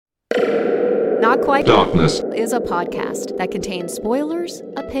Not Quite Darkness is a podcast that contains spoilers,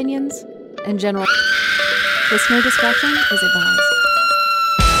 opinions, and general. Listener discretion is advised.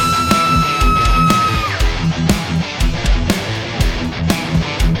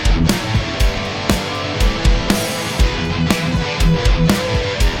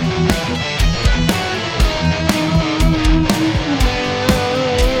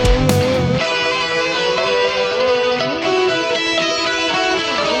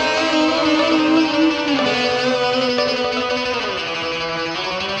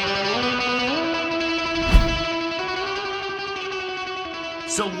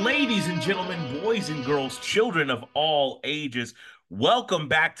 So, ladies and gentlemen, boys and girls, children of all ages, welcome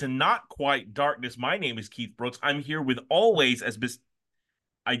back to Not Quite Darkness. My name is Keith Brooks. I'm here with always as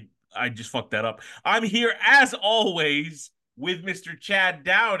I just fucked that up. I'm here as always with Mr. Chad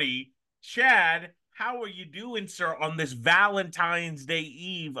Downey. Chad, how are you doing, sir, on this Valentine's Day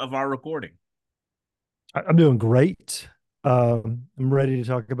Eve of our recording? I'm doing great. I'm ready to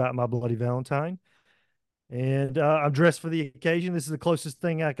talk about My Bloody Valentine. And I'm dressed for the occasion. This is the closest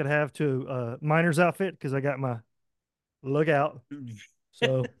thing I could have to a miner's outfit because I got my lookout.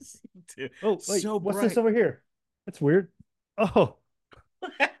 So, oh, wait, So what's bright. this over here? That's weird. Oh,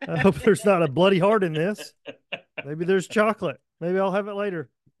 I hope there's not a bloody heart in this. Maybe there's chocolate. Maybe I'll have it later.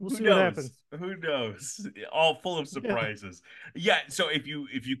 We'll see what happens. Who knows? All full of surprises. Yeah. So if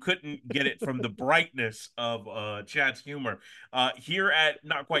you couldn't get it from the brightness of Chad's humor, here at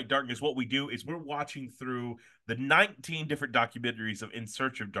Not Quite Darkness, what we do is we're watching through the 19 different documentaries of In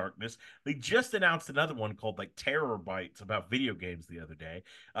Search of Darkness. They just announced another one called like Terror Bites about video games the other day.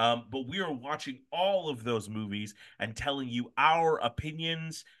 But we are watching all of those movies and telling you our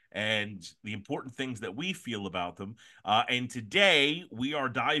opinions and the important things that we feel about them. And today we are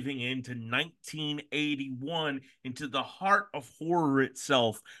diving into 1981, into the heart of horror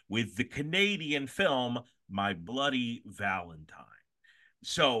itself with the Canadian film My Bloody Valentine.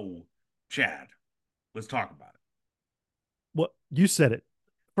 So, Chad, let's talk about it. Well, you said it.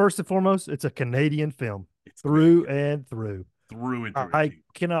 First and foremost, it's a Canadian film. It's through Canadian. and through. Through and through. I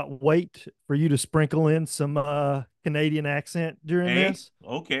cannot wait for you to sprinkle in some Canadian accent during this.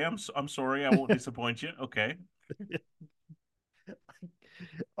 Okay, I'm sorry, I won't disappoint you. Okay.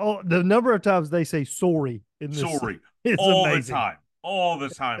 Oh, the number of times they say sorry in this. Sorry. It's all amazing. the time. All the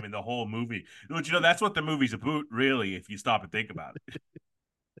time in the whole movie. But you know, that's what the movie's about, really, if you stop and think about it.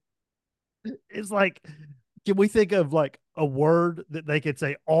 It's like, can we think of like a word that they could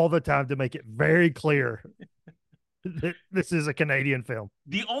say all the time to make it very clear that this is a Canadian film?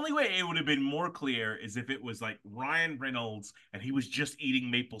 The only way it would have been more clear is if it was like Ryan Reynolds and he was just eating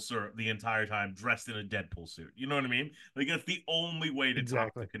maple syrup the entire time dressed in a Deadpool suit. You know what I mean? Like, that's the only way to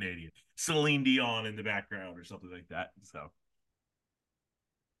talk to Canadian. Celine Dion in the background or something like that. So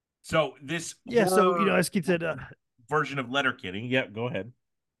this so you know, as Keith said, version of Letterkenny. Yeah, go ahead.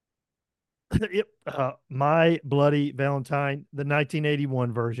 Yep. My Bloody Valentine, the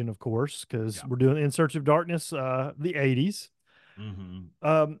 1981 version, of course, because we're doing In Search of Darkness, the 80s.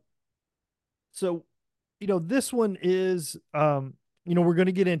 Mm-hmm. So, you know, this one is, you know, we're going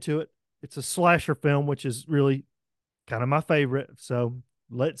to get into it. It's a slasher film, which is really kind of my favorite. So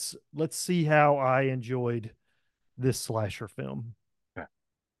let's see how I enjoyed this slasher film. Okay.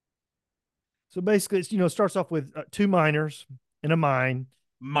 So basically, it's, you know, it starts off with two miners in a mine.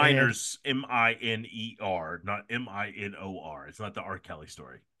 Miners, M-I-N-E-R, not M-I-N-O-R. It's not the R. Kelly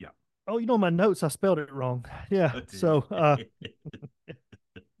story. Yeah. Oh, you know, my notes, I spelled it wrong. Yeah. So,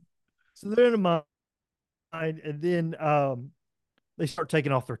 so they're in a mine, and then they start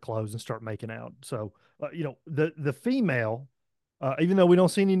taking off their clothes and start making out. So, you know, the female, even though we don't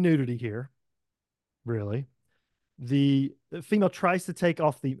see any nudity here, really, the female tries to take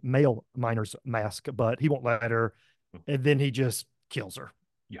off the male miner's mask, but he won't let her, and then he just kills her.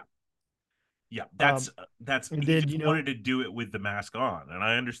 Yeah, that's and he then, just you know, wanted to do it with the mask on, and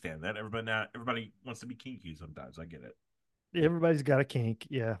I understand that. Everybody wants to be kinky sometimes. I get it. Everybody's got a kink,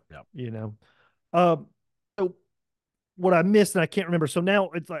 yeah. Yep. You know. So what I missed and I can't remember. So now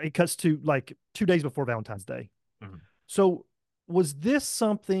it's like it cuts to like 2 days before Valentine's Day. Mm-hmm. So was this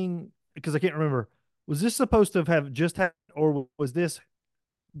something, because I can't remember, was this supposed to have just happened, or was this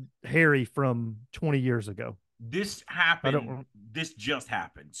Harry from 20 years ago? This happened. This just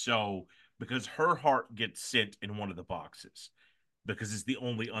happened. So because her heart gets sent in one of the boxes, because it's the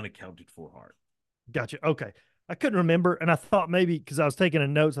only unaccounted for heart. Gotcha. Okay. I couldn't remember, and I thought maybe because I was taking a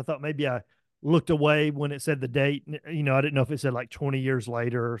notes, I thought maybe I looked away when it said the date. You know, I didn't know if it said like 20 years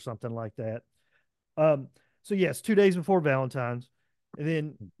later or something like that. So yes, 2 days before Valentine's, and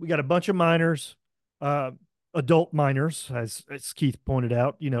then we got a bunch of miners, adult miners, as Keith pointed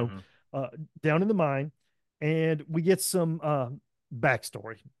out. You know, uh, down in the mine, and we get some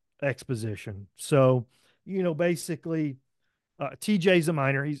backstory exposition. So, basically, TJ's a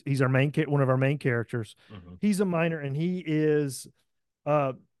miner. He's our one of our main characters. Mhm. He's a miner, and he is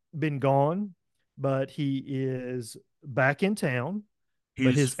uh, been gone, but he is back in town.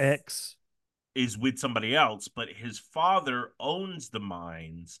 But His his ex, is with somebody else, but his father owns the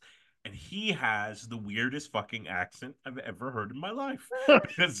mines, and he has the weirdest fucking accent I've ever heard in my life.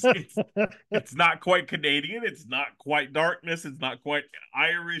 Because it's not quite Canadian, it's not quite darkness, it's not quite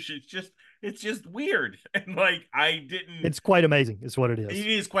Irish. It's just weird. And like I didn't it's quite amazing. Is what it it is.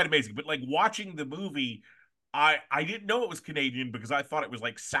 is quite amazing. But like watching the movie, I didn't know it was Canadian because I thought it was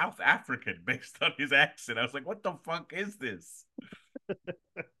like South African based on his accent. I was like, what the fuck is this?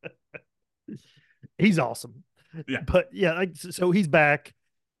 He's awesome. Yeah. But yeah, like, so he's back,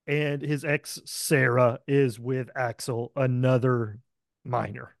 and his ex Sarah is with Axel, another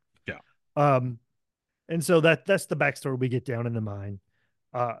miner. Yeah. Um, and so that's the backstory we get down in the mine.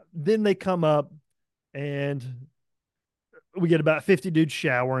 Then they come up, and we get about 50 dudes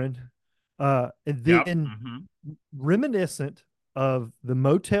showering. And Yep. then reminiscent of the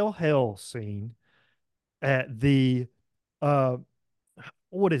Motel Hell scene at the uh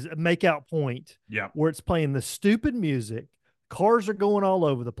what is it, makeout point, Yep. where it's playing the stupid music, cars are going all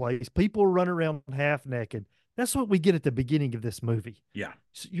over the place, people are running around half naked. That's what we get at the beginning of this movie. Yeah.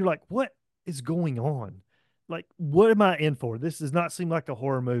 So you're like, what is going on? Like, what am I in for? This does not seem like a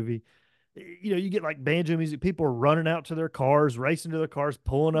horror movie. You get like banjo music, people are running out to their cars, racing to their cars,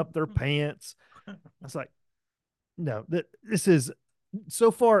 pulling up their pants. I was like, no, this is so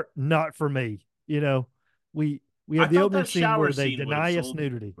far not for me. We I have the thought opening that scene shower where they scene would have deny us sold.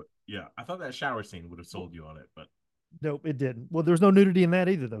 nudity. But yeah, I thought that shower scene would have sold you on it, but Nope, it didn't. Well, there's no nudity in that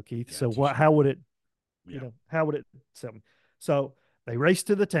either, though, Keith. yeah, So touche. what? How would it? Yeah. How would it sell me? So they race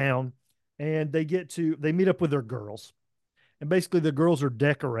to the town, and they meet up with their girls, and basically the girls are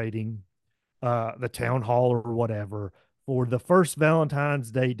decorating the town hall or whatever for the first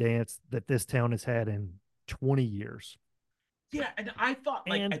Valentine's Day dance that this town has had in 20 years. Yeah, and I thought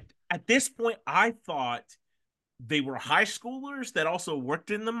like And at this point, I thought they were high schoolers that also worked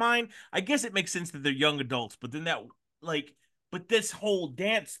in the mine. I guess it makes sense that they're young adults, but then like, but this whole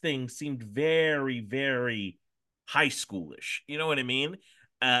dance thing seemed very, very high schoolish. You know what I mean?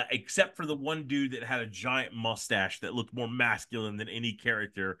 Except for the one dude that had a giant mustache that looked more masculine than any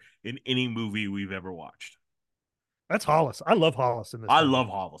character in any movie we've ever watched. that's Hollis. I love Hollis in this I movie. love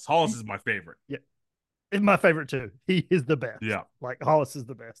Hollis. Hollis is my favorite. Yeah, it's my favorite too. He is the best. Yeah. Like Hollis is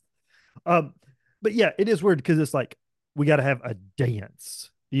the best. Um, but yeah, it is weird because it's like we got to have a dance.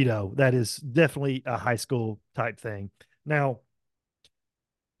 That is definitely a high school type thing. Now,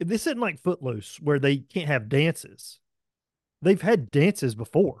 this isn't like Footloose where they can't have dances. They've had dances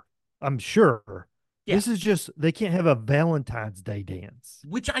before, I'm sure. Yeah. This is just they can't have a Valentine's Day dance.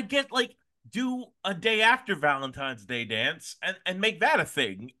 Which I get, like, do a day after Valentine's Day dance and make that a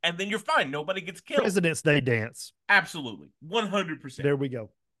thing, and then you're fine. Nobody gets killed. President's Day dance. Absolutely. 100%. There we go.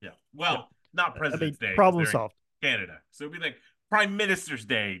 Yeah. Well, not President's Day. Problem solved. Canada. So it'd be like Prime Minister's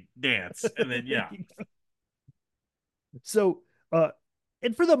Day dance. And then, yeah. So,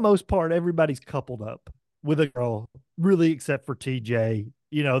 and for the most part, everybody's coupled up with a girl, really, except for TJ.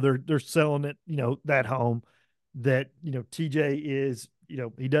 They're selling it, that home that, TJ is,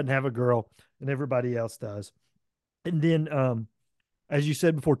 he doesn't have a girl and everybody else does. And then, as you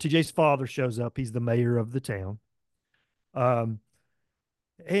said before, TJ's father shows up. He's the mayor of the town. Um,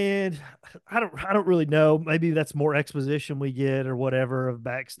 and I don't really know. Maybe that's more exposition we get or whatever of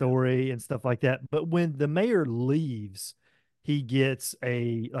backstory and stuff like that. But when the mayor leaves, he gets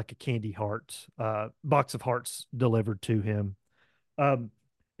a candy heart, box of hearts delivered to him. Um,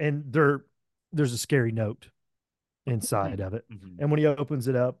 and there's a scary note inside of it. Mm-hmm. And when he opens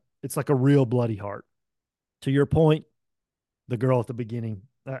it up, it's like a real bloody heart. To your point, the girl at the beginning,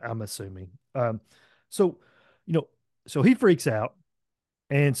 I'm assuming. So, so he freaks out,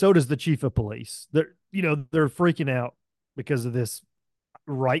 and so does the chief of police. They're freaking out because of this,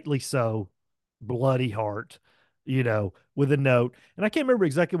 rightly so, bloody heart, with a note. And I can't remember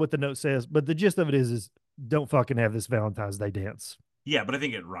exactly what the note says, but the gist of it is don't fucking have this Valentine's Day dance. Yeah, but I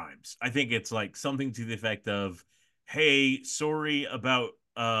think it rhymes. I think it's like something to the effect of, hey, sorry about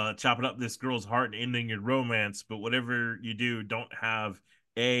chopping up this girl's heart and ending your romance, but whatever you do, don't have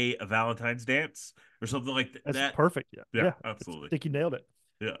a Valentine's dance or something like that. That's perfect. Yeah, absolutely. I think you nailed it.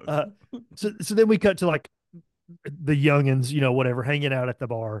 Yeah. So then we cut to like the youngins, whatever, hanging out at the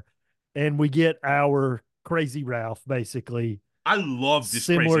bar, and we get our Crazy Ralph, basically. I love this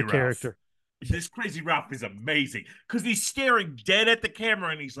similar Crazy character. This Crazy Ralph is amazing because he's staring dead at the camera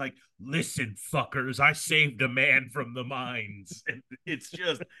and he's like, "Listen, fuckers, I saved a man from the mines." And it's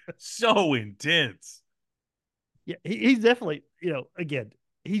just so intense. Yeah, he's definitely, again,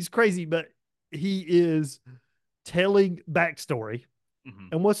 he's crazy, but he is telling backstory. Mhm.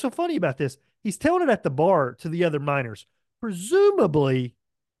 And what's so funny about this, he's telling it at the bar to the other miners. Presumably,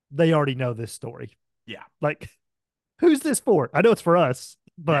 they already know this story. Yeah, Like, who's this for? I know it's for us,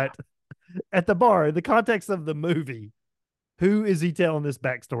 yeah. but at the bar, in the context of the movie, who is he telling this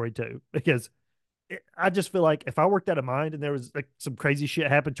backstory to? Because I just feel like if I worked at a mine and there was like some crazy shit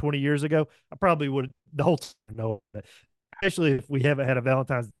happened 20 years ago, I probably would the whole time know it. Especially if we haven't had a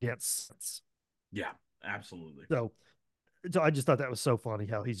Valentine's dance since. Yeah, absolutely. So, so I just thought that was so funny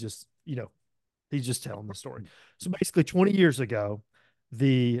how he's just, he's just telling the story. So basically 20 years ago,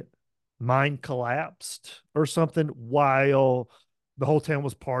 the mine collapsed or something while the whole town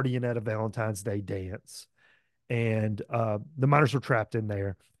was partying at a Valentine's Day dance. And the miners were trapped in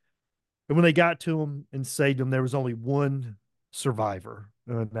there. And when they got to him and saved him, there was only one survivor,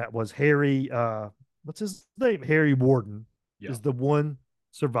 and that was Harry. What's his name? Harry Warden Yeah. is the one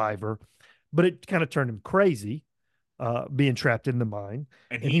survivor, but it kind of turned him crazy, being trapped in the mine,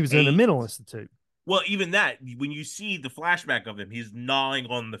 And and he he was in a ate. mental institute. Well, even that, when you see the flashback of him, he's gnawing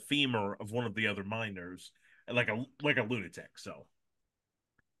on the femur of one of the other miners, like a lunatic. So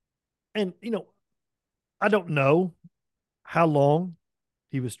And I don't know how long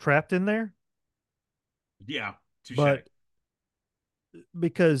he was trapped in there, yeah, touche. but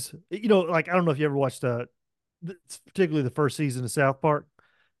because like I don't know if you ever watched particularly the first season of South Park.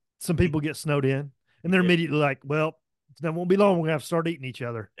 Some people get snowed in and they're Yeah, immediately like, well, that won't be long. We're gonna have to start eating each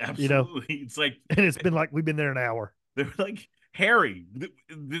other, absolutely. It's like and it's been like we've been there an hour. they're like, Harry,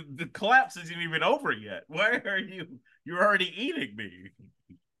 the collapse isn't even over yet. Why are you? You're already eating me.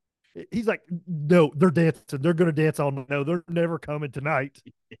 He's like, no, they're dancing. They're gonna dance all night. No, they're never coming tonight.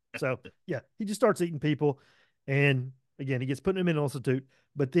 So yeah, he just starts eating people, and again, he gets put in a mental institute,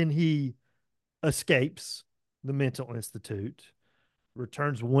 but then he escapes the mental institute,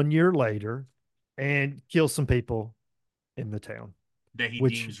 returns 1 year later, and kills some people in the town, That he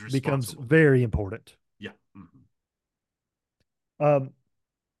which deems becomes responsible. very important. Yeah. Mhm. Um,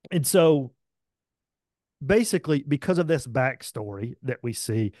 and so basically, because of this backstory that we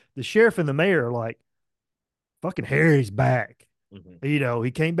see, the sheriff and the mayor are like, fucking Harry's back. Mhm.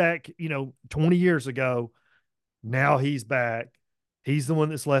 He came back, 20 years ago. Now he's back. He's the one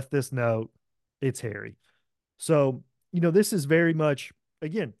that's left this note. It's Harry. So, this is very much,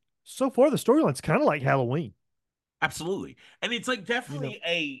 again, so far the storyline's kind of like Halloween. Absolutely. And it's like You know, definitely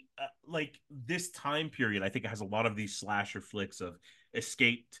a like this time period. I think it has a lot of these slasher flicks of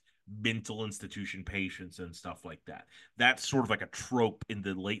escaped mental institution patients and stuff like that. That's sort of like a trope in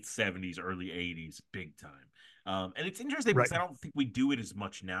the late 70s, early 80s, big time. And it's interesting right. because I don't think we do it as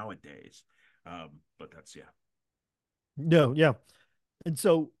much nowadays. But that's yeah. No, yeah. And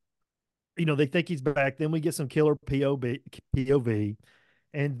so, they think he's back. Then we get some killer POV.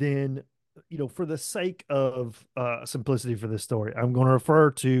 And then, for the sake of simplicity for this story, I'm going to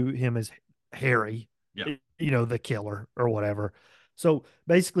refer to him as Harry, Yeah. the killer or whatever. So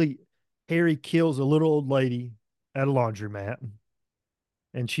basically, Harry kills a little old lady at a laundromat.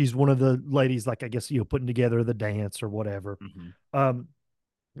 And she's one of the ladies, like, I guess, putting together the dance or whatever. Mm-hmm. Um,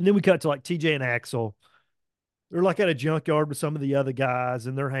 and then we cut to like TJ and Axel. They're like at a junkyard with some of the other guys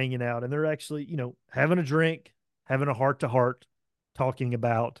and they're hanging out and they're actually, having a drink, having a heart to heart, talking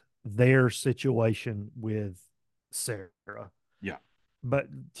about their situation with Sarah. Yeah. But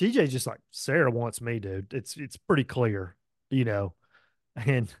TJ's just like, Sarah wants me, dude. It's pretty clear, you know.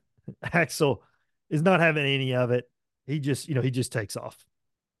 And Axel is not having any of it. He just takes off.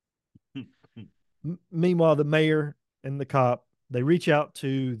 Meanwhile, the mayor and the cop, they reach out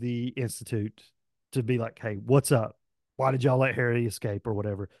to the institute to be like, hey, what's up? Why did y'all let Harry escape or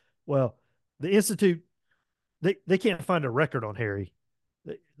whatever? Well, the institute, they can't find a record on Harry.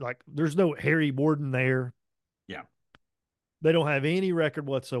 Like, there's no Harry Warden there. Yeah. They don't have any record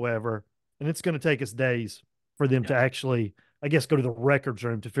whatsoever. And it's going to take us days for them Yeah. to actually, I guess, go to the records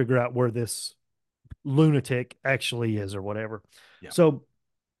room to figure out where this lunatic actually is or whatever. Yeah. So,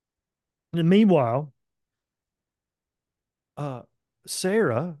 and meanwhile, uh,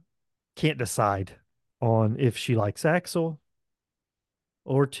 Sarah can't decide on if she likes Axel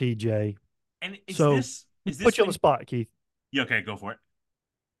or TJ. And So is this put you on the when spot, Keith. yeah, okay, go for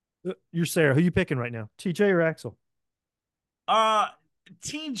it. You're Sarah. Who you picking right now? TJ or Axel? Uh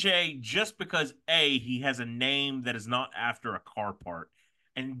TJ, just because A, he has a name that is not after a car part,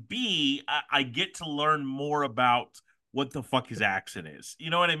 and B, I get to learn more about what the fuck his accent is. You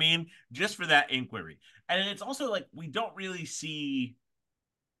know what I mean? Just for that inquiry. And it's also like we don't really see.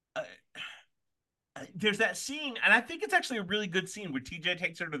 Uh, there's that scene, and I think it's actually a really good scene where TJ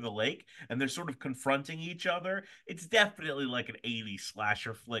takes her to the lake and they're sort of confronting each other. It's definitely like an 80s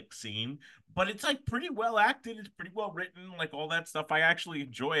slasher flick scene, but it's like pretty well acted. It's pretty well written, like all that stuff. I actually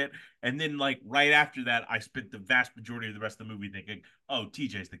enjoy it. And then, like, right after that, I spent the vast majority of the rest of the movie thinking, oh,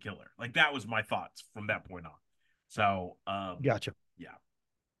 TJ's the killer. Like, that was my thoughts from that point on. So, Gotcha. yeah.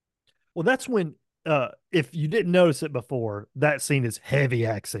 Well, that's when, if you didn't notice it before, that scene is heavy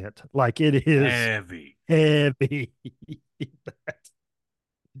accent. Like it is Heavy. heavy.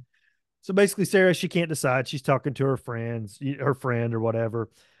 So basically, Sarah, she can't decide. She's talking to her friends, her friend or whatever.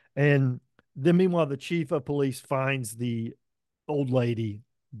 And then meanwhile, the chief of police finds the old lady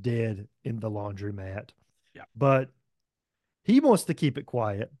dead in the laundromat. Yeah. But he wants to keep it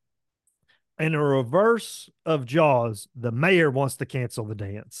quiet. In a reverse of Jaws, the mayor wants to cancel the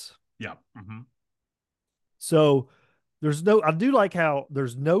dance. Yeah. Mm-hmm. So I do like how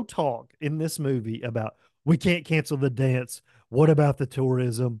there's no talk in this movie about we can't cancel the dance. What about the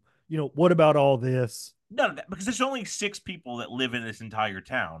tourism? What about all this? None of that, because there's only 6 people that live in this entire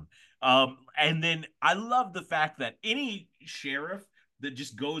town. And then I love the fact that any sheriff that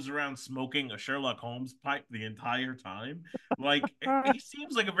just goes around smoking a Sherlock Holmes pipe the entire time, like he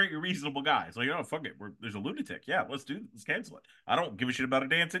seems like a very reasonable guy. It's like, oh fuck it, there's a lunatic. Yeah, let's cancel it. I don't give a shit about a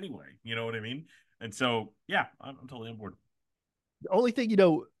dance anyway. You know what I mean? And so yeah, I'm totally on board. The only thing,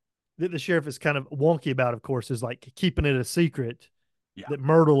 that the sheriff is kind of wonky about, of course, is like keeping it a secret Yeah, that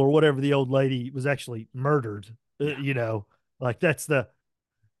Myrtle or whatever the old lady was actually murdered. yeah, Like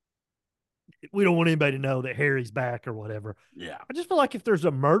we don't want anybody to know that Harry's back or whatever. yeah. I just feel like if there's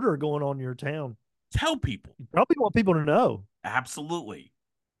a murder going on in your town, Tell people. you probably want people to know. Absolutely.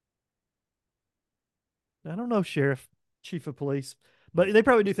 I don't know, sheriff, chief of police, but they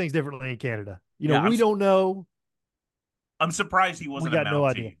probably do things differently in Canada. Yeah, We don't know. I'm surprised he We wasn't a got no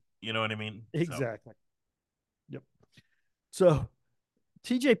idea. Mountie. You know what I mean? Exactly. Yep. So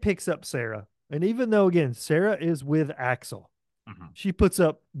TJ picks up Sarah. And even though, again, Sarah is with Axel, she puts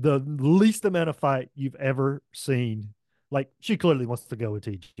up the least amount of fight you've ever seen. Like, she clearly wants to go with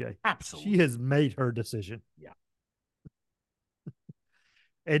TJ. Absolutely. She has made her decision. Yeah.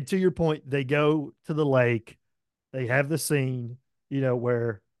 And to your point, they go to the lake. They have the scene,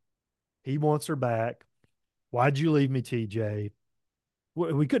 where he wants her back. Why'd you leave me, TJ?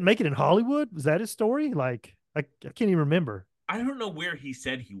 We couldn't make it in Hollywood. Was that his story? Like, I can't even remember. I don't know where he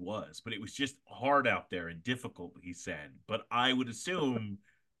said he was, but it was just hard out there and difficult, he said. But I would assume,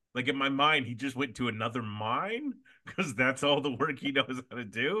 like in my mind, he just went to another mine because that's all the work he knows how to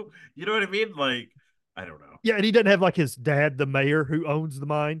do. You know what I mean? Like, I don't know. Yeah, and he doesn't have like his dad, the mayor who owns the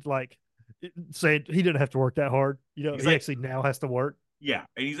mine, like saying he didn't have to work that hard. He's He like, actually now has to work. yeah.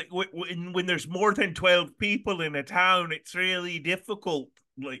 And he's like, when there's more than 12 people in a town, it's really difficult.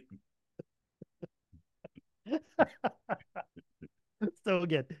 Like, So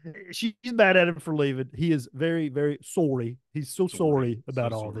again, she's mad at him for leaving. He is very, very sorry. He's so sorry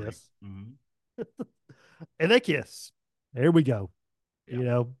about all sorry. this. Mm-hmm. And they kiss. There we go.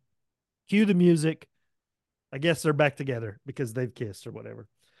 Yeah. Cue the music. I guess they're back together because they've kissed or whatever.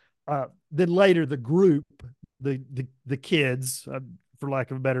 Then later, the group, the kids, for lack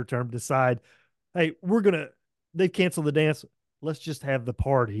of a better term, decide, hey, they've canceled the dance. Let's just have the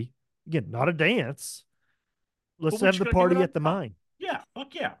party. Again, not a dance. Let's have the party at the mine. Yeah,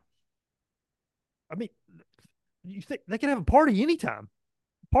 fuck yeah. I mean, you think they can have a party anytime?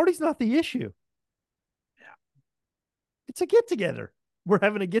 Party's not the issue. Yeah. It's a get together. We're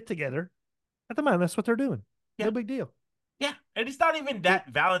having a get together at the mine. That's what they're doing. Yeah. No big deal. Yeah, and it's not even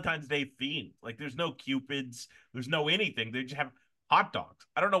that Valentine's Day themed. Like, there's no cupids, there's no anything. They just have hot dogs.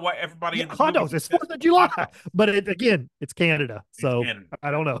 I don't know why everybody in this hot movie dogs. It's 4th of July, but again, it's Canada, so Canada.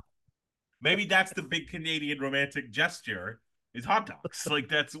 I don't know. Maybe that's the big Canadian romantic gesture is hot dogs. Like,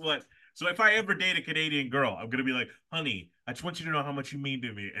 that's what. So if I ever date a Canadian girl, I'm gonna be like, honey, I just want you to know how much you mean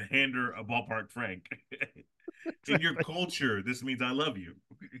to me, and hand her a ballpark frank. In your culture, this means I love you.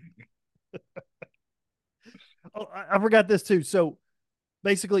 Oh, I forgot this too. So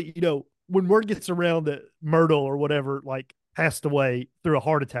basically, when word gets around that Myrtle or whatever, like, passed away through a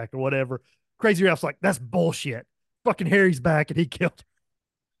heart attack or whatever, Crazy Ralph's like, that's bullshit. Fucking Harry's back and he killed her.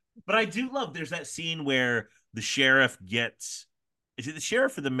 But I do love there's that scene where the sheriff gets, is it the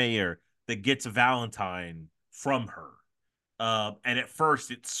sheriff or the mayor that gets a Valentine from her? And at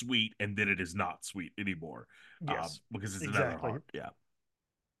first it's sweet, and then it is not sweet anymore. Yes, because it's exactly. another heart. Yeah.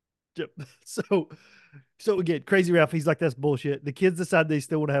 Yep. So again, Crazy Ralph, he's like, that's bullshit. The kids decide they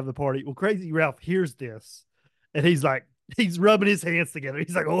still want to have the party. Well, Crazy Ralph hears this And he's rubbing his hands together.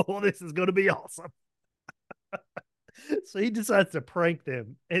 He's like, oh, this is going to be awesome. So he decides to prank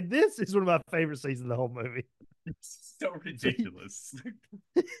them. And this is one of my favorite scenes in the whole movie. It's so ridiculous.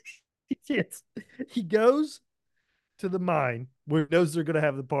 Yes. He goes to the mine where he knows they're going to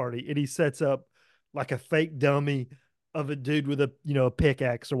have the party, and he sets up like a fake dummy of a dude with a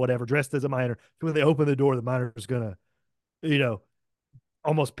pickaxe or whatever, dressed as a miner. So when they open the door, the miner's going to, you know,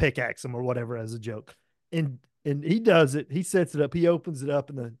 almost pickaxe him or whatever as a joke. And he does it. He sets it up. He opens it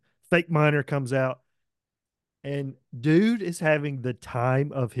up, and the fake miner comes out. And dude is having the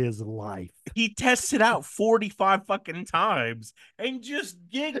time of his life. He tests it out 45 fucking times and just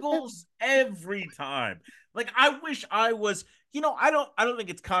giggles every time. Like, I wish I was, I don't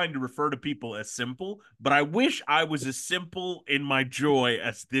think it's kind to refer to people as simple, but I wish I was as simple in my joy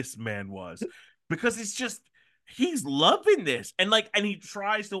as this man was. Because it's just he's loving this. And he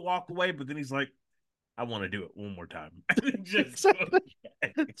tries to walk away, but then he's like, I want to do it one more time. Just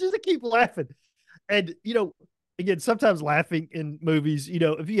to keep laughing. And again, sometimes laughing in movies,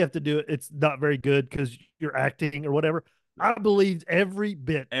 if you have to do it, it's not very good because you're acting or whatever. I believed every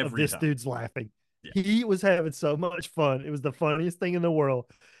bit of this dude's laughing. Yeah. He was having so much fun. It was the funniest thing in the world.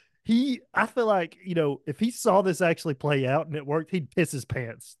 I feel like, if he saw this actually play out and it worked, he'd piss his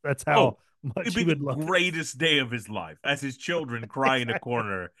pants. That's how much he would love it. Greatest day of his life as his children cry in a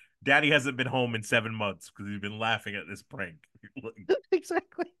corner. Daddy hasn't been home in 7 months because he's been laughing at this prank.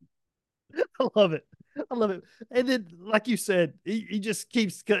 Exactly. I love it. And then, like you said, he just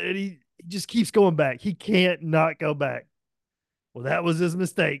keeps going back. He can't not go back. Well, that was his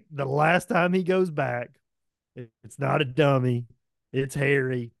mistake. The last time he goes back, it's not a dummy. It's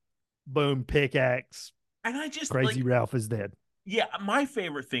Harry. Boom, pickaxe. And I just Crazy Ralph is dead. Yeah, my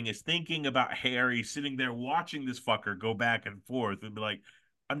favorite thing is thinking about Harry sitting there watching this fucker go back and forth and be like,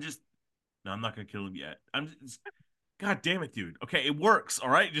 no, I'm not gonna kill him yet. God damn it, dude. Okay, it works. All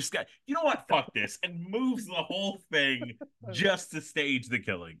right. You know what? Fuck this. And moves the whole thing just to stage the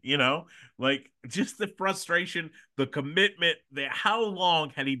killing, Like, just the frustration, the commitment, how long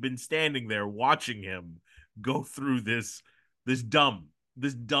had he been standing there watching him go through this dumb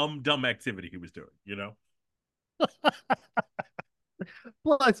activity he was doing,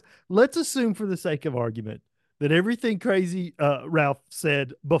 Plus, let's assume for the sake of argument that everything Crazy Ralph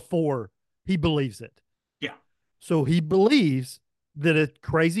said before, he believes it. Yeah. So he believes that a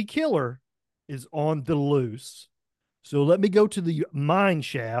crazy killer is on the loose. So let me go to the mine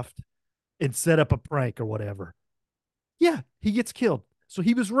shaft and set up a prank or whatever. Yeah, he gets killed. So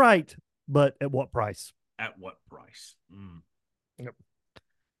he was right, but at what price? At what price? Mm. Yep.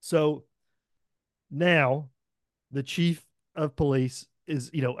 So now the chief of police is,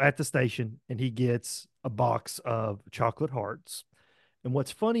 at the station, and he gets a box of chocolate hearts. And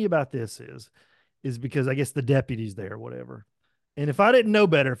what's funny about this is because I guess the deputy's there or whatever. And if I didn't know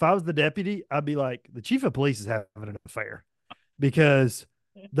better, if I was the deputy, I'd be like, the chief of police is having an affair, because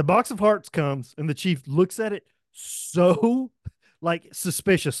the box of hearts comes and the chief looks at it so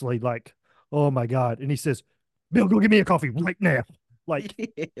suspiciously, like, oh my God. And he says, Bill, go get me a coffee right now. Like,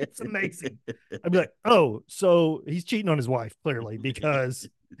 it's amazing. I'd be like, oh, so he's cheating on his wife, clearly, because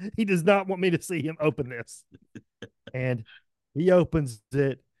he does not want me to see him open this. And he opens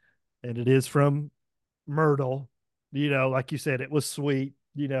it, and it is from Myrtle. Like you said, it was sweet,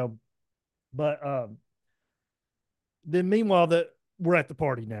 but then meanwhile we're at the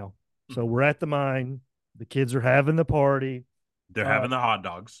party now. So we're at the mine. The kids are having the party. They're having the hot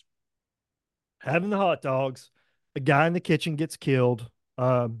dogs. A guy in the kitchen gets killed.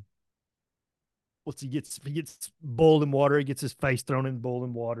 He gets boiling water. He gets his face thrown in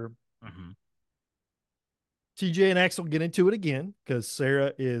boiling water. Mm-hmm. TJ and Axel get into it again because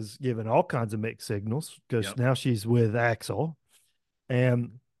Sarah is giving all kinds of mixed signals because now she's with Axel,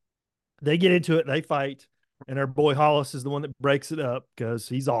 and they get into it. They fight, and our boy Hollis is the one that breaks it up because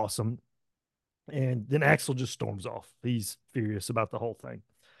he's awesome. And then Axel just storms off. He's furious about the whole thing.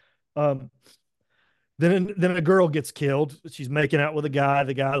 Then a girl gets killed. She's making out with a guy.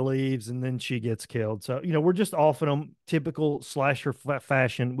 The guy leaves, and then she gets killed. So, we're just off in a typical slasher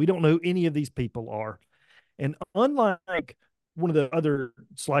fashion. We don't know who any of these people are. And unlike one of the other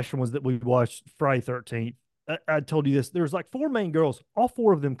slasher ones that we watched, Friday 13th, I told you this, there's like 4 main girls. All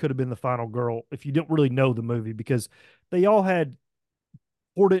 4 of them could have been the final girl if you don't really know the movie, because they all had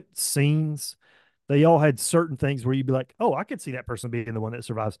important scenes. They all had certain things where you'd be like, oh, I could see that person being the one that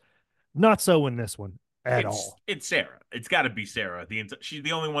survives. Not so in this one at all. It's Sarah. It's got to be Sarah. She's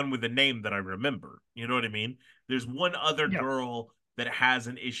the only one with a name that I remember. You know what I mean? There's one other girl that has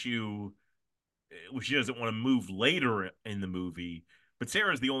an issue. She doesn't want to move later in the movie, but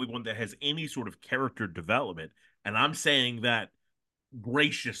Sarah is the only one that has any sort of character development, and I'm saying that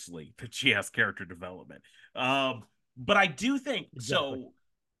graciously that she has character development. Um, but I do think Exactly. so.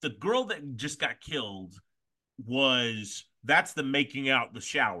 The girl that just got killed was that's the making out the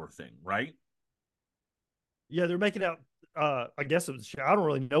shower thing, right? Yeah, they're making out. I guess it was. I don't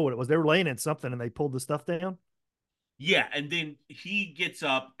really know what it was. They were laying in something and they pulled the stuff down. Yeah, and then he gets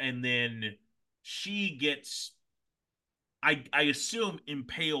up, and then she gets, I assume,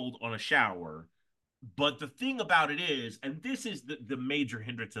 impaled on a shower. But the thing about it is, and this is the major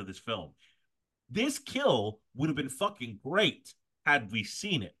hindrance of this film, this kill would have been fucking great had we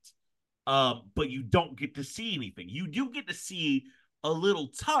seen it. But you don't get to see anything. You do get to see a little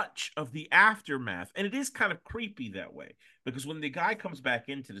touch of the aftermath, and it is kind of creepy that way because when the guy comes back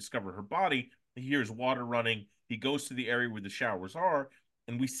in to discover her body, he hears water running. He goes to the area where the showers are,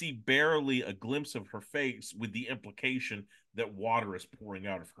 and we see barely a glimpse of her face, with the implication that water is pouring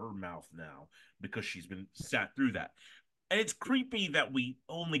out of her mouth now because she's been sat through that. And it's creepy that we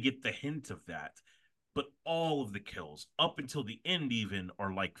only get the hint of that, but all of the kills up until the end even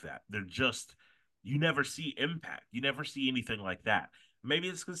are like that. They're just, you never see impact. You never see anything like that. Maybe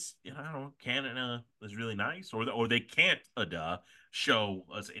it's because, I don't know, Canada is really nice, or they can't show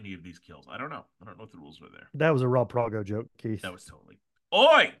us any of these kills. I don't know. I don't know what the rules were there. That was a raw Prago joke, Keith. That was totally.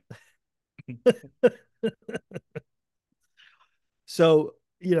 Oi! So,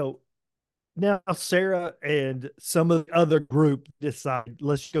 now Sarah and some of the other group decide,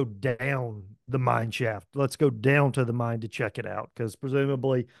 let's go down the mine shaft. Let's go down to the mine to check it out because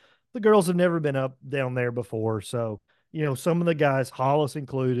presumably the girls have never been up down there before. So, some of the guys, Hollis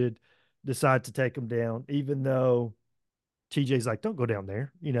included, decide to take them down, even though TJ's like, don't go down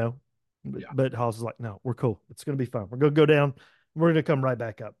there, But, Yeah. but Hollis is like, no, we're cool. It's going to be fun. We're going to go down. We're going to come right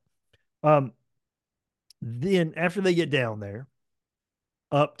back up. Then after they get down there,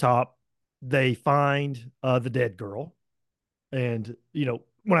 up top, they find the dead girl. And,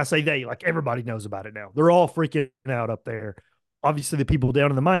 when I say they, like everybody knows about it now. They're all freaking out up there. Obviously, the people down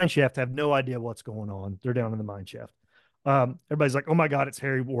in the mine shaft have no idea what's going on. They're down in the mine shaft. Everybody's like, oh my God, it's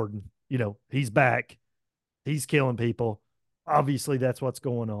Harry Warden. He's back. He's killing people. Obviously, that's what's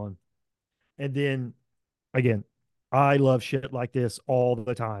going on. And then again, I love shit like this all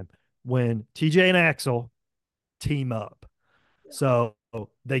the time when TJ and Axel team up. So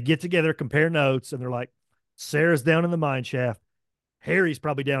they get together, compare notes, and they're like, Sarah's down in the mine shaft. Harry's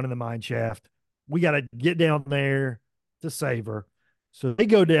probably down in the mine shaft. We got to get down there to save her. So they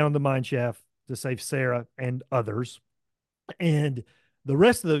go down the mine shaft to save Sarah and others. And the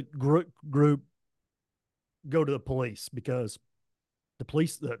rest of the group go to the police because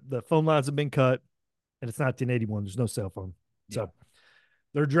the phone lines have been cut and it's 1981. There's no cell phone. Yeah. So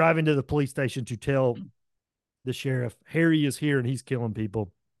they're driving to the police station to tell the sheriff Harry is here and he's killing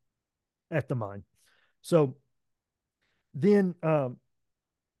people at the mine. So then down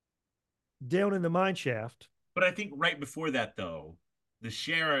in the mine shaft. But I think right before that, though, the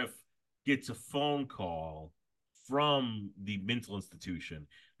sheriff gets a phone call from the mental institution,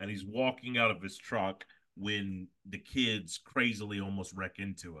 and he's walking out of his truck when the kids crazily almost wreck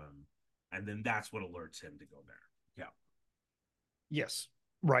into him. And then that's what alerts him to go there. Yeah. Yes.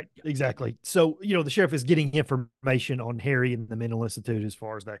 Right. Yeah. Exactly. So, the sheriff is getting information on Harry and the mental institute as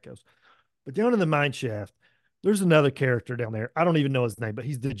far as that goes. But down in the mine shaft, there's another character down there. I don't even know his name, but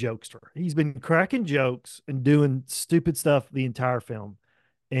he's the jokester. He's been cracking jokes and doing stupid stuff the entire film.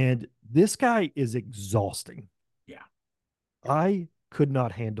 And this guy is exhausting. Yeah. I could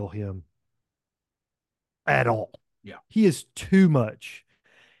not handle him at all. Yeah. He is too much.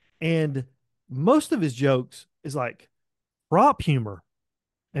 And most of his jokes is like prop humor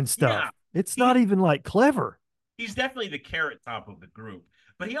and stuff. Yeah. It's not even like clever. He's definitely the carrot top of the group,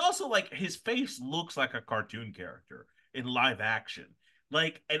 but he also, like, his face looks like a cartoon character in live action.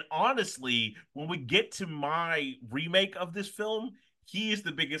 Like, and honestly, when we get to my remake of this film, he is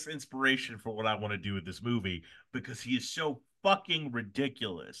the biggest inspiration for what I want to do with this movie because he is so fucking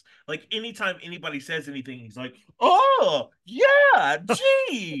ridiculous. Like, anytime anybody says anything, he's like, "Oh, yeah,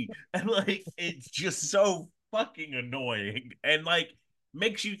 gee." And like, it's just so fucking annoying. And like,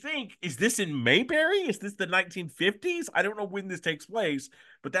 makes you think, is this in Mayberry? Is this the 1950s? I don't know when this takes place,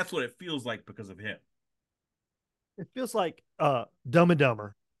 but that's what it feels like because of him. It feels like Dumb and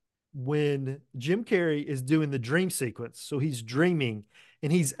Dumber when Jim Carrey is doing the dream sequence. So he's dreaming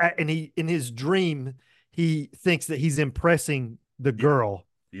and he in his dream he thinks that he's impressing the girl.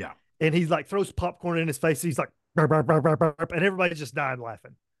 Yeah. And he's like throws popcorn in his face. He's like burp, burp, burp, burp, burp, and everybody's just dying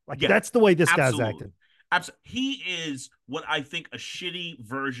laughing. Like Yeah, that's the way this absolutely. guy's acting. Absolutely. He is what I think a shitty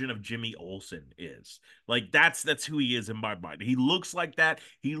version of Jimmy Olsen is. Like that's who he is in my mind. He looks like that.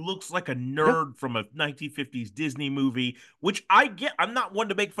 He looks like a Yeah. nerd from a 1950s Disney movie, which I get. I'm not one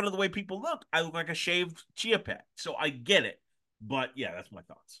to make fun of the way people look. I look like a shaved chia pet. So I get it. But yeah, that's my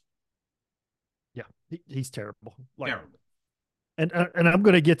thoughts. Yeah, he's terrible. Like, Terrible. and I'm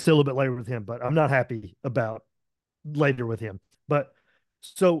going to get to a little bit later with him, but I'm not happy about later with him. But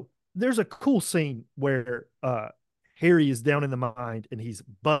so there's a cool scene where Harry is down in the mine and he's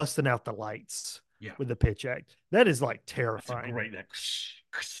busting out the lights Yeah. with the pitch axe. That is like That's a terrifying. great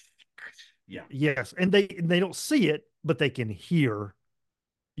yeah. Yes, and they don't see it, but they can hear,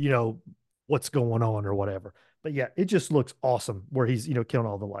 you know, what's going on or whatever. But yeah, it just looks awesome where he's, killing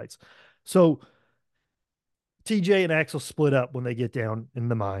all the lights. So TJ and Axel split up when they get down in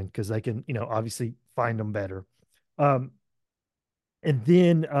the mine because they can, obviously find them better. Um, and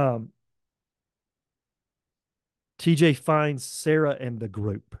then TJ finds Sarah and the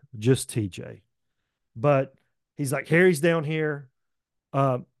group, just TJ. But he's like, Harry's down here.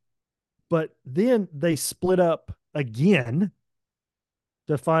 Um, but then they split up again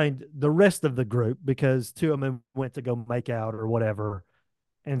to find the rest of the group because two of them went to go make out or whatever.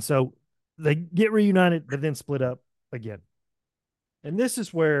 And so they get reunited, but then split up again. And this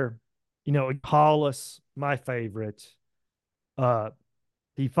is where, Hollis, my favorite, uh,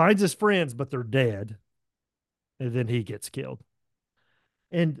 he finds his friends, but they're dead. And then he gets killed.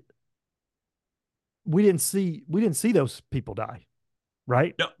 And we didn't see those people die,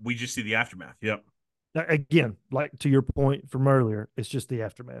 right? No, we just see the aftermath. Yep. Again, like to your point from earlier, it's just the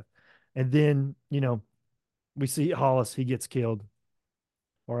aftermath. And then, we see Hollis, he gets killed.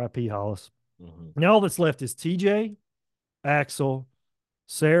 R.I.P. Hollis. Mm-hmm. Now all that's left is TJ, Axel,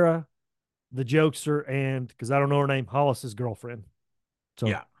 Sarah, the jokester, and because I don't know her name, Hollis's girlfriend. So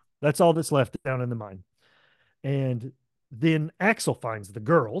Yeah. that's all that's left down in the mine. And then Axel finds the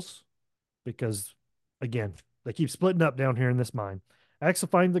girls because, again, they keep splitting up down here in this mine. Axel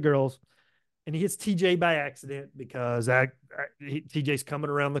finds the girls and he hits TJ by accident because TJ's coming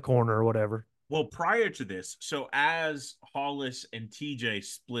around the corner or whatever. Well, prior to this, so as Hollis and TJ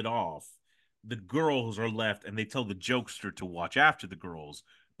split off, the girls are left and they tell the jokester to watch after the girls,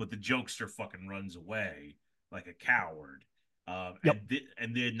 but the jokester fucking runs away like a coward. Yep.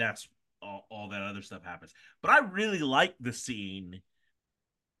 And then that's all that other stuff happens. But I really like the scene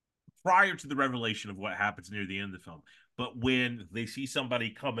prior to the revelation of what happens near the end of the film. But when they see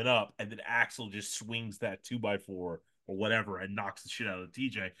somebody coming up and then Axel just swings that 2x4 or whatever and knocks the shit out of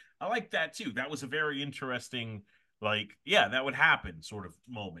TJ, I like that too. That was a very interesting, like, yeah, that would happen sort of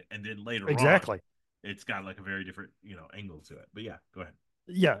moment. And then later Exactly. on, it's got like a very different, angle to it. But yeah, go ahead.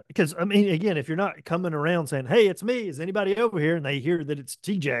 Yeah, because I mean, again, if you're not coming around saying, "Hey, it's me," is anybody over here? And they hear that it's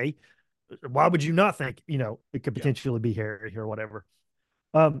TJ, why would you not think, it could Yeah. potentially be Harry or whatever?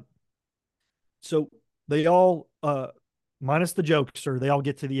 Um, so they all, minus the jokester, they all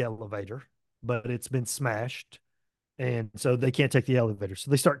get to the elevator, but it's been smashed, and so they can't take the elevator.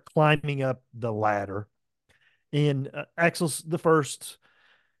 So they start climbing up the ladder, and Axel's the first.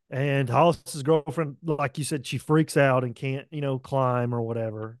 And Hollis's girlfriend, like you said, she freaks out and can't, climb or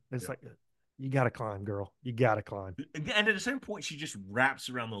whatever. It's like, you got to climb, girl. You got to climb. And at a certain point, she just wraps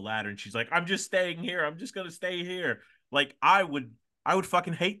around the ladder and she's like, I'm just staying here. I'm just going to stay here. Like, I would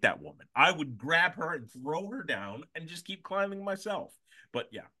fucking hate that woman. I would grab her and throw her down and just keep climbing myself. But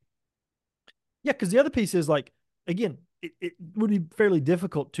yeah. Yeah, because the other piece is like, again, it would be fairly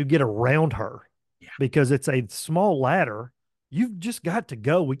difficult to get around her because it's a small ladder. You've just got to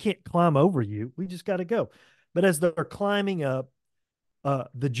go. We can't climb over you. We just got to go. But as they're climbing up,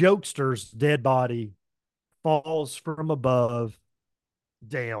 the jokester's dead body falls from above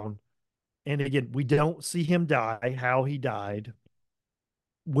down. And again, we don't see him die, how he died,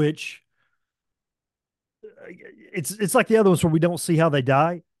 which it's like the other ones where we don't see how they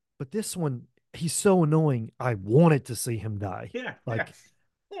die. But this one, he's so annoying. I wanted to see him die. Yeah. Like,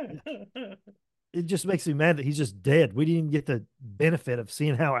 yeah. it just makes me mad that he's just dead. We didn't even get the benefit of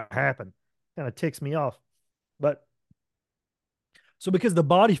seeing how it happened. Kind of ticks me off. But so because the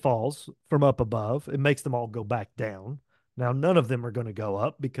body falls from up above, it makes them all go back down. Now, none of them are going to go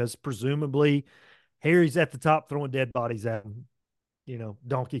up because presumably Harry's at the top throwing dead bodies at him,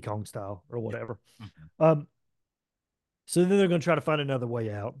 Donkey Kong style or whatever. Mm-hmm. So then they're going to try to find another way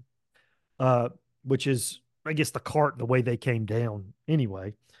out, which is, I guess, the cart, the way they came down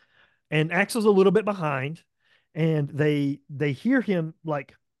anyway. And Axel's a little bit behind, and they hear him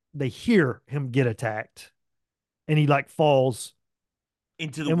get attacked, and he like falls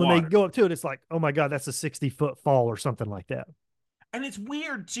into the and water. when they go up to it, it's like, oh my God, that's a 60-foot fall or something like that. And it's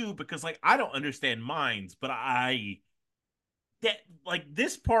weird too because like I don't understand minds, but I that like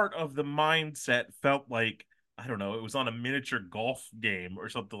this part of the mindset felt like I don't know, it was on a miniature golf game or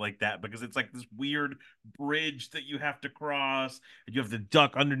something like that because it's like this weird bridge that you have to cross and you have to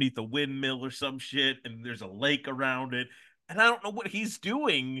duck underneath a windmill or some shit and there's a lake around it. And I don't know what he's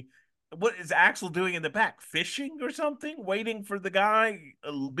doing. What is Axel doing in the back? Fishing or something? Waiting for the guy,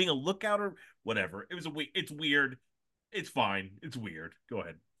 being a lookout or whatever. It's weird. It's fine. It's weird. Go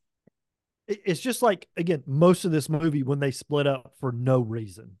ahead. It's just like, again, most of this movie when they split up for no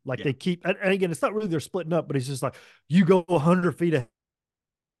reason. Like Yeah. they keep, and again, it's not really they're splitting up, but it's just like you go 100 feet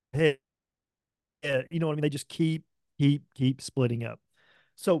ahead. You know what I mean? They just keep splitting up.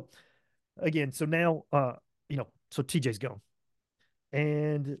 So again, so now, so TJ's gone,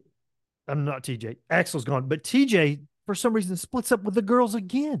 and I'm not TJ. Axel's gone, but TJ for some reason splits up with the girls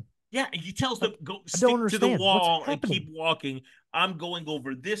again. Yeah, he tells them Like, go I don't stick to the understand what's wall and keep happening. walking. I'm going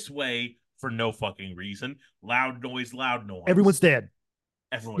over this way for no fucking reason. Loud noise, loud noise. Everyone's dead.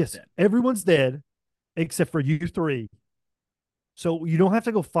 Everyone's Yes, dead. everyone's dead except for you three. So you don't have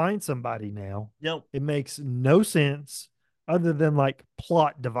to go find somebody now. No. It makes no sense other than like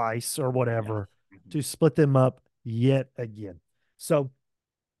plot device or Yeah. whatever Mhm. to split them up yet again. So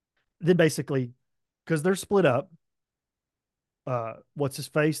then basically, because they're split up, what's his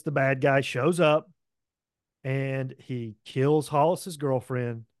face? The bad guy shows up and he kills Hollis's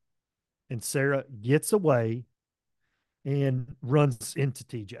girlfriend, and Sarah gets away and runs into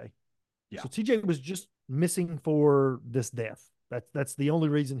TJ. Yeah. So TJ was just missing for this death. That's the only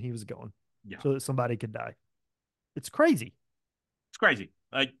reason he was gone, Yeah. so that somebody could die. It's crazy. It's crazy.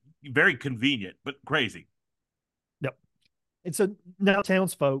 Like very convenient, but crazy. Yep. And so now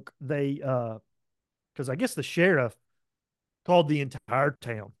townsfolk, they because I guess the sheriff called the entire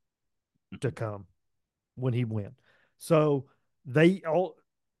town to come when he went. So they all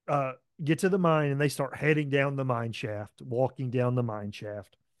uh get to the mine and they start heading down the mine shaft, walking down the mine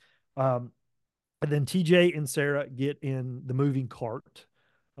shaft. Um, and then TJ and Sarah get in the moving cart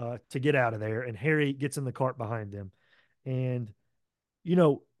to get out of there, and Harry gets in the cart behind them. And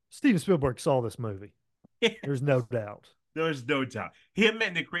Steven Spielberg saw this movie. There's no doubt. There's no doubt. Him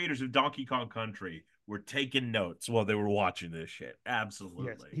and the creators of Donkey Kong Country were taking notes while they were watching this shit. Yes,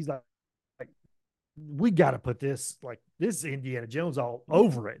 Absolutely. he's like we got to put this like this Indiana Jones all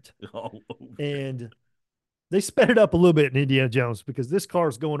over it. All over it. And they sped it up a little bit in Indiana Jones because this car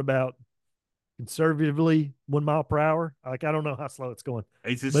is going about conservatively 1 mile per hour. Like I don't know how slow it's going,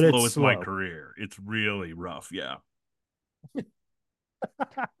 It's as but it's slow as my slow. career. It's really rough. Yeah.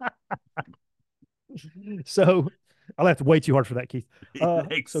 So I laughed way too hard for that, Keith. So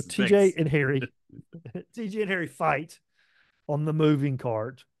Thanks. TJ Thanks. and Harry, TJ and Harry fight on the moving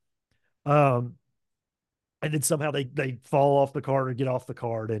cart. Um, and then somehow they fall off the cart or get off the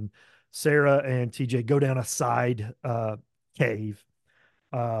cart, and Sarah and TJ go down a side cave.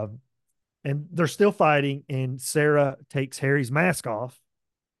 Uh, and they're still fighting, and Sarah takes Harry's mask off,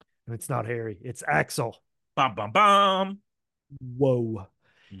 and it's not Harry, it's Axel. Bum bum bum. Whoa.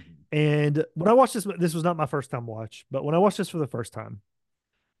 Mhm. And when I watched this was not my first time watch, but when I watched this for the first time,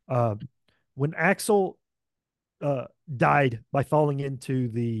 uh, when Axel died by falling into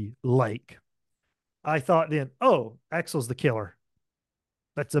the lake, I thought then, oh, Axel's the killer.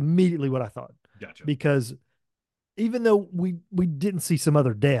 That's immediately what I thought. Gotcha. Because even though we didn't see some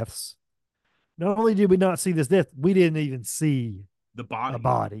other deaths, not only did we not see this death, we didn't even see The a body.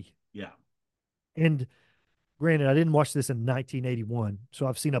 body. Yeah. And granted, I didn't watch this in 1981, so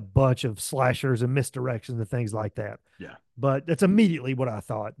I've seen a bunch of slashers and misdirections and things like that. Yeah. But that's immediately what I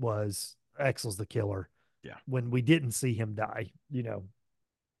thought was Axel's the killer Yeah. when we didn't see him die.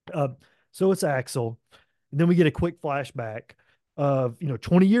 Uh, so it's Axel. And then we get a quick flashback of,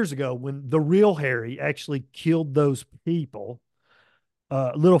 20 years ago when the real Harry actually killed those people.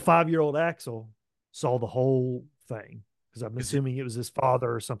 Little 5-year-old Axel saw the whole thing because I'm Because assuming it was his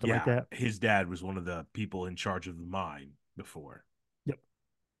father or something like yeah, that. his dad was one of the people in charge of the mine before. Yep.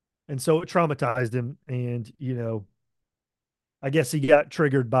 And so it traumatized him. And, I guess he got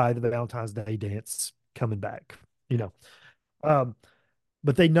triggered by the Valentine's Day dance coming back, you know. Um,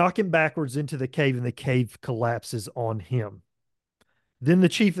 but they knock him backwards into the cave and the cave collapses on him. Then the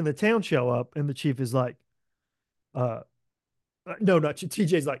chief and the town show up, and the chief is like, uh, no, not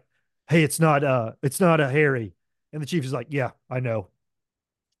TJ's like, hey, it's not a Harry. And the chief is like, yeah, I know.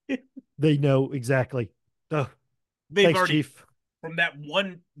 They know exactly. Oh, They've thanks, already chief. from that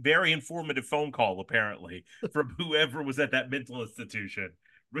one very informative phone call, apparently, from whoever was at that mental institution,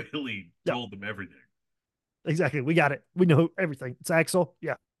 really Yeah, told them everything. exactly. We got it. We know everything. It's Axel.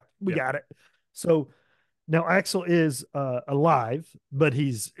 Yeah, we Yeah. got it. So Now Axel is alive, but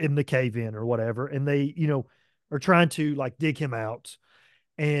he's in the cave in or whatever, and they, are trying to like dig him out,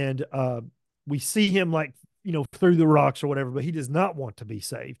 and we see him like through the rocks or whatever, but he does not want to be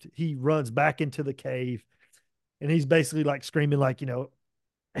saved. He runs back into the cave, and he's basically like screaming like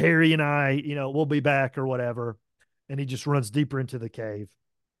Harry and I, we'll be back or whatever, and he just runs deeper into the cave.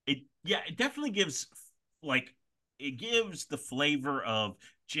 It definitely gives like it gives the flavor of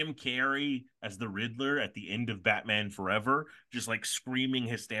Jim Carrey as the Riddler at the end of Batman Forever, just like screaming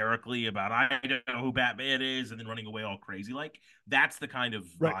hysterically about I don't know who Batman is, and then running away all crazy. Like that's the kind of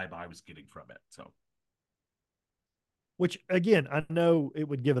Right. vibe I was getting from it. So Which again, I know it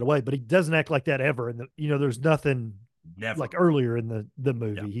would give it away, but he doesn't act like that ever. And there's nothing like never. earlier in the Yeah.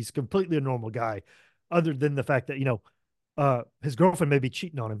 movie. He's completely a normal guy, other than the fact that his girlfriend may be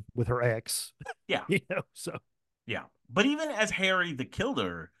cheating on him with her ex. Yeah. So Yeah. But even as Harry the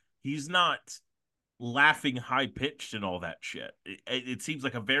Killer, he's not laughing high pitched and all that shit. It seems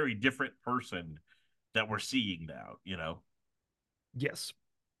like a very different person that we're seeing now, you know? yes,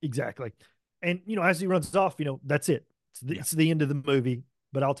 exactly. And as he runs off, that's it. Yeah. It's the end of the movie.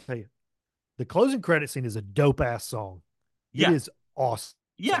 But I'll tell you, the closing credit scene is a dope ass song. It Yeah. is awesome.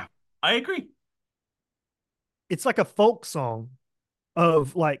 Yeah. I agree. It's like a folk song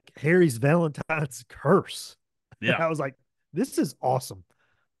of like Harry's Valentine's curse. And Yeah. I was like, this is awesome.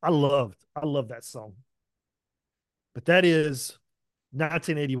 I love that song. But that is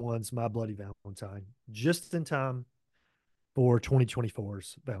 1981's My Bloody Valentine, just in time for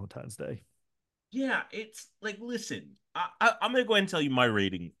 2024's Valentine's Day. Yeah, it's like, listen, I'm gonna go ahead and tell you my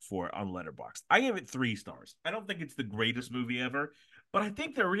rating for it on Letterboxd. I gave it 3 stars. I don't think it's the greatest movie ever, but I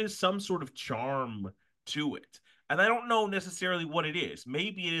think there is some sort of charm to it. And I don't know necessarily what it is.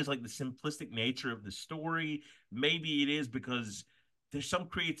 Maybe it is like the simplistic nature of the story. Maybe it is because there's some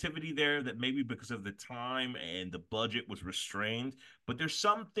creativity there that maybe because of the time and the budget was restrained. But there's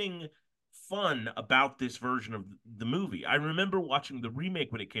something fun about this version of the movie. I remember watching the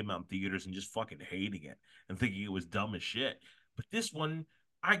remake when it came out in theaters and just fucking hating it and thinking it was dumb as shit. But this one,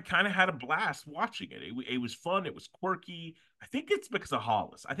 I kind of had a blast watching it. It was fun. It was quirky. I think it's because of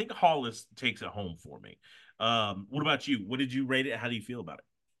Hollis. I think Hollis takes it home for me. What about you? What did you rate it? How do you feel about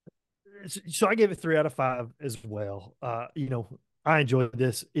it? So I gave it 3 out of 5 as well. I enjoyed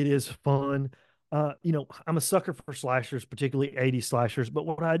this. It is fun. I'm a sucker for slashers, particularly 80s slashers. But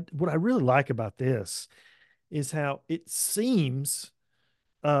what I really like about this is how it seems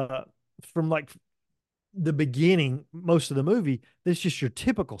uh from like the beginning, most of the movie, that's just your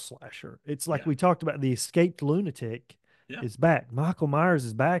typical slasher. It's like Yeah, we talked about, the escaped lunatic yeah, is back. Michael Myers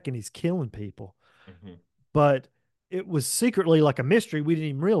is back and he's killing people. hmm But it was secretly like a mystery. We didn't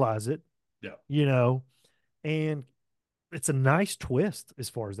even realize it, yeah. you know, and it's a nice twist as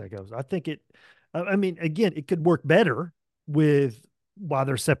far as that goes. I think I mean, again, it could work better with while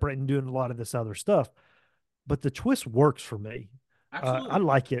they're separating and doing a lot of this other stuff, but the twist works for me. I Absolutely.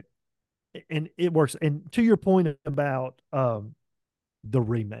 like it, and it works. And to your point about the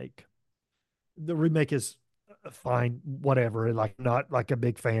remake, the remake is fine, whatever. Like, not like a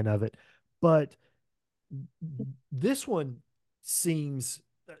big fan of it, but this one seems,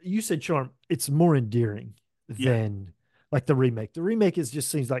 you said charm, it's more endearing Yeah. than like the remake. The remake is just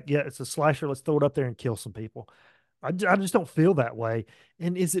seems like, yeah, it's a slasher, let's throw it up there and kill some people. I just don't feel that way.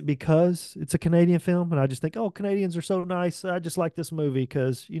 And is it because it's a Canadian film and I just think, oh, Canadians are so nice, I just like this movie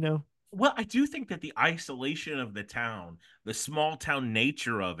because Well, I do think that the isolation of the town, the small town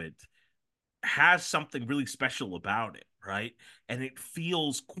nature of it, has something really special about it, right? And it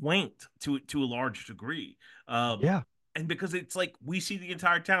feels quaint to a large degree. yeah. And because it's like we see the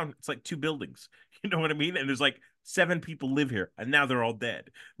entire town, it's like 2 buildings. You know what I mean? And there's like 7 people live here, and now they're all dead.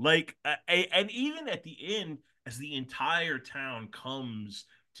 Like, and even at the end, as the entire town comes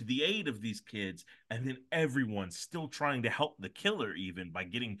to the aid of these kids, and then everyone's still trying to help the killer, even by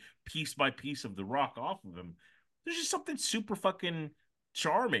getting piece by piece of the rock off of him. There's just something super fucking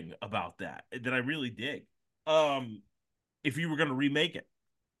charming about that I really dig. Um, if you were going to remake it,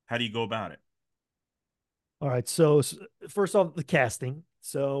 how do you go about it? All right. So first off, the casting.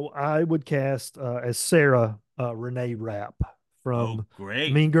 So I would cast as Sarah, Renee Rapp Oh, from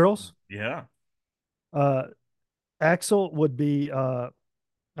great. Mean Girls. Yeah. Uh, Axel would be I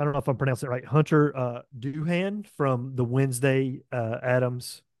don't know if I'm pronouncing it right, Hunter Doohan from the Wednesday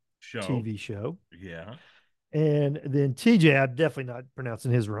Adams Show. TV show. Yeah. And then TJ, I'm definitely not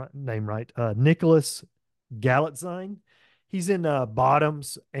pronouncing his name right. Nicholas Galitzine. He's in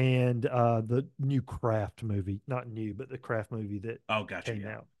Bottoms and the new Craft movie. Not new, but the Craft movie that Oh, gotcha. came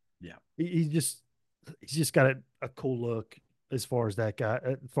Yeah. out. Yeah. He's just got a cool look as far as that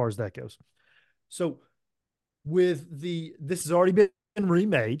goes. So This has already been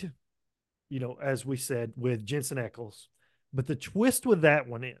remade, as we said, with Jensen Ackles. But the twist with that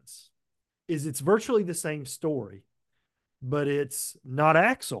one is it's virtually the same story, but it's not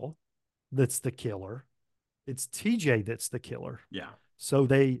Axel that's the killer. It's TJ that's the killer. Yeah. So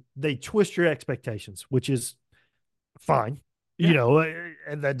they twist your expectations, which is fine, Yeah.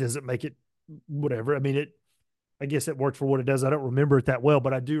 and that doesn't make it whatever. I mean, I guess it worked for what it does. I don't remember it that well,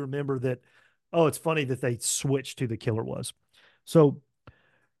 but I do remember that. Oh, it's funny that they switched who the killer was. So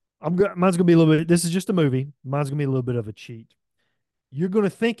mine's gonna be a little bit. This is just a movie. Mine's gonna be a little bit of a cheat. You're gonna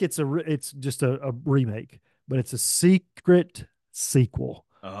think it's just a remake, but it's a secret sequel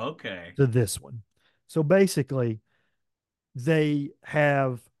Okay. to this one. So basically, they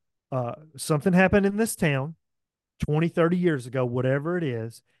have something happened in this town 20, 30 years ago, whatever it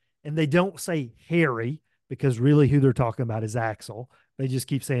is, and they don't say Harry because really who they're talking about is Axel. They just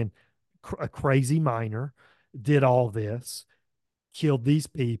keep saying a crazy miner did all this, killed these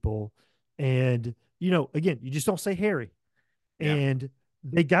people, and again, you just don't say Harry. Yeah. And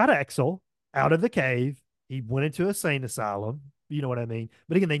they got Axel out of the cave. He went into a sane asylum. You know what I mean?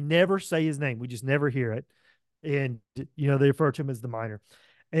 But again, they never say his name. We just never hear it. And they refer to him as the miner.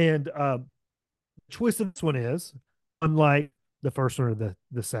 And the twist of this one is, unlike the first one or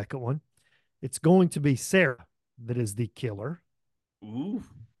the second one, it's going to be Sarah that is the killer. Ooh.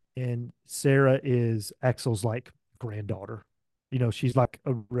 And Sarah is Axel's like granddaughter. She's like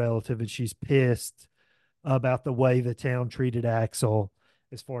a relative, and she's pissed about the way the town treated Axel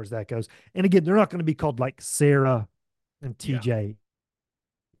as far as that goes. And again, they're not going to be called like Sarah and TJ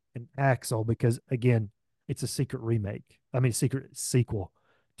and Axel because again, it's a secret remake. I mean, secret sequel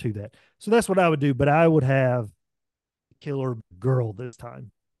to that. So that's what I would do, but I would have killer girl this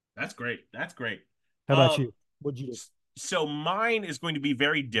time. That's great. That's great. How about you? What'd you do? So mine is going to be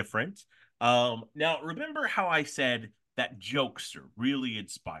very different. Now remember how I said that jokester really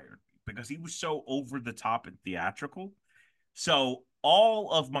inspired me because he was so over the top and theatrical. So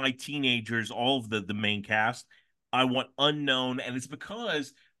all of my teenagers, all of the main cast, I want unknown, and it's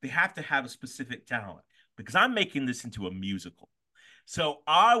because they have to have a specific talent. Because I'm making this into a musical, so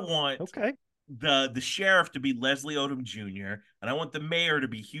I want Okay. the sheriff to be Leslie Odom Jr. and I want the mayor to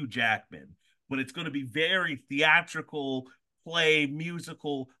be Hugh Jackman. But it's going to be very theatrical, play,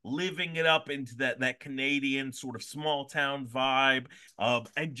 musical, living it up into that Canadian sort of small town vibe,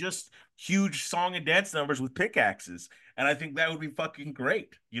 and just huge song and dance numbers with pickaxes. And I think that would be fucking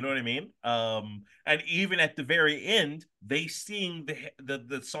great. You know what I mean? And even at the very end, they sing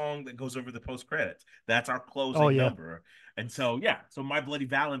the song that goes over the post credits. That's our closing number. And so yeah, so My Bloody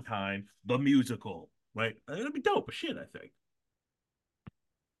Valentine, the musical, right? It'll be dope as shit, I think.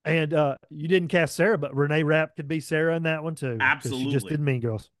 And you didn't cast Sarah, but Renee Rapp could be Sarah in that one too. Because she just Absolutely. did Mean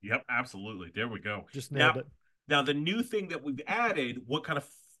Girls. Yep, absolutely. There we go. Just nailed Now, it. now the new thing that we've added, what kind of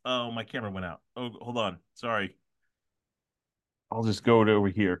oh, my camera went out. Oh, hold on. Sorry. I'll just go over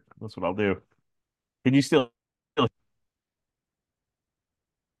here. That's what I'll do. Can you still I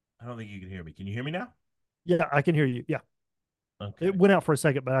don't think you can hear me. Can you hear me now? Yeah, I can hear you. Yeah. Okay. It went out for a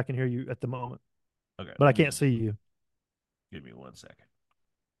second, but I can hear you at the moment. Okay. But I can't see you. Give me 1 second.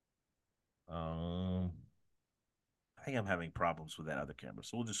 I think I'm having problems with that other camera,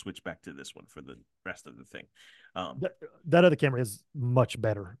 so we'll just switch back to this one for the rest of the thing. That other camera is much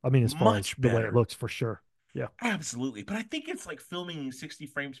better. I mean, as far as the way it looks, for sure. Yeah. Absolutely. But I think it's like filming 60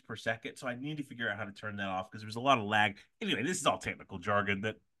 frames per second, so I need to figure out how to turn that off because there's a lot of lag. Anyway, this is all technical jargon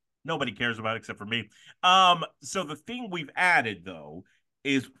that nobody cares about except for me. So the thing we've added though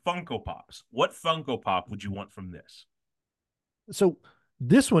is Funko Pops. What Funko Pop would you want from this? So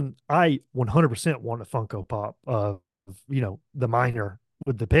this one, I 100% want a Funko Pop of, the miner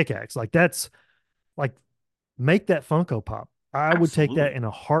with the pickaxe. Like that's like, make that Funko Pop. I would take that in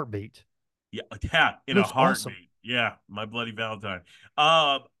a heartbeat. Yeah, yeah, in a Looks heartbeat. awesome. Yeah, My Bloody Valentine.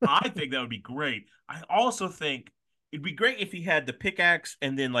 I think that would be great. I also think it'd be great if he had the pickaxe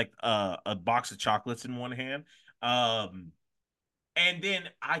and then like a box of chocolates in one hand. And then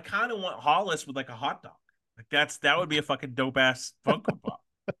I kind of want Hollis with like a hot dog. Like that would be a fucking dope ass Funko Pop,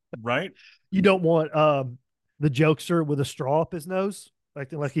 right? You don't want the jokester with a straw up his nose,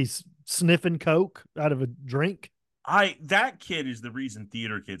 like he's sniffing coke out of a drink. That kid is the reason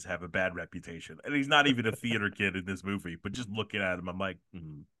theater kids have a bad reputation. And he's not even a theater kid in this movie, but just looking at him, I'm like,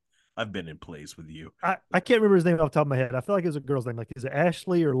 I've been in plays with you. I can't remember his name off the top of my head. I feel like it was a girl's name. Like, is it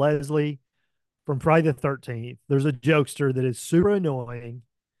Ashley or Leslie from Friday the 13th? There's a jokester that is super annoying.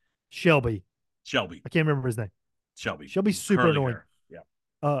 Shelby. Shelby. I can't remember his name. Shelby. Shelby's super Curly annoying.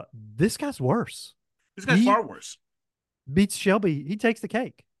 hair. This guy's worse. This guy's far worse. Beats Shelby. He takes the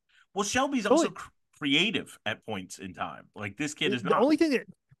cake. Well, Shelby's also creative at points in time. Like this kid is The not. only thing that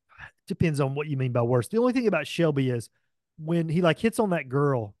depends on what you mean by worse. The only thing about Shelby is when he like hits on that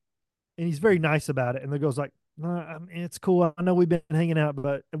girl and he's very nice about it, and the girl's like, "Nah, I mean, it's cool. I know we've been hanging out,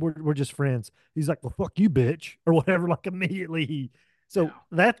 but we're just friends." He's like, "Well, fuck you, bitch," or whatever. Like immediately so Yeah.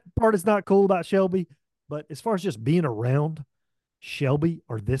 that part is not cool about Shelby. But as far as just being around Shelby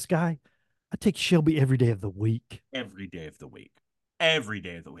or this guy, I take Shelby every day of the week. Every day of the week. Every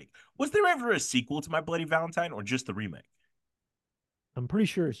day of the week. Was there ever a sequel to My Bloody Valentine or just the remake? I'm pretty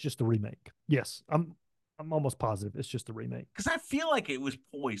sure it's just the remake. Yes, I'm almost positive it's just the remake. Because I feel like it was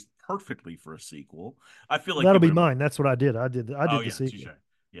poised perfectly for a sequel. I feel Well, like that'll it be would. mine. That's what I did. I did Oh the yeah, touche. sequel.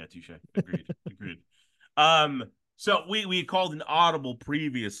 Yeah, touche. Agreed. Agreed. So we called an audible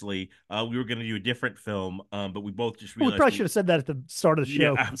previously. We were going to do a different film, but we both just We realized probably should have said that at the start of the yeah,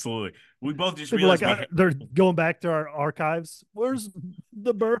 show. absolutely. We both just People are realized like, they're going back to our archives. Where's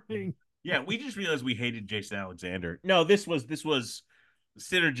the burning? yeah, we just realized we hated Jason Alexander. No, this was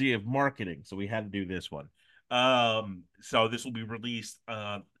synergy of marketing, so we had to do this one. So this will be released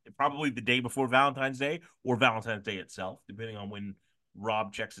probably the day before Valentine's Day or Valentine's Day itself, depending on when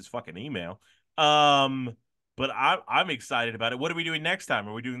Rob checks his fucking email. But I'm excited about it. What are we doing next time?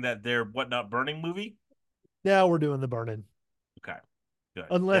 Are we doing that their What Not Burning movie? Now we're doing the burning. Okay, good.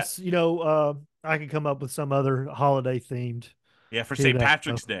 Unless, I can come up with some other holiday themed. Yeah, for Kid, St.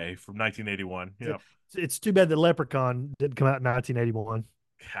 Patrick's Day from 1981. Yeah. It's too bad that Leprechaun didn't come out in 1981.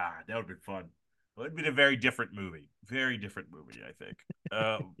 God, that would have been fun. It would have been a very different movie. Very different movie, I think.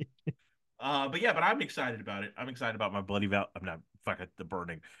 But I'm excited about it. I'm excited about my bloody I'm not fuck it, the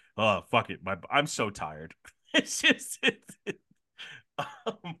burning. Fuck it. I'm so tired. It's just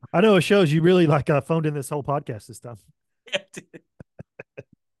I know it shows you really like phoned in this whole podcast this time.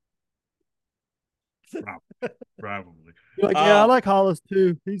 Probably. You're like, yeah, I like Hollis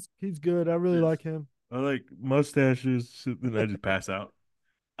too. He's good. I really like him. I like mustaches. Then I just pass out.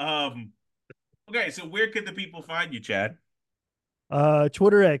 Okay, so where could the people find you, Chad?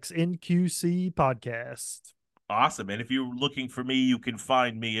 Twitter X NQC podcast. Awesome. And if you're looking for me, you can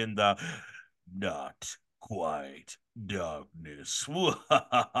find me in the not quite darkness.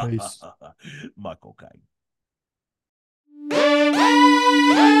 Peace. Michael Kite.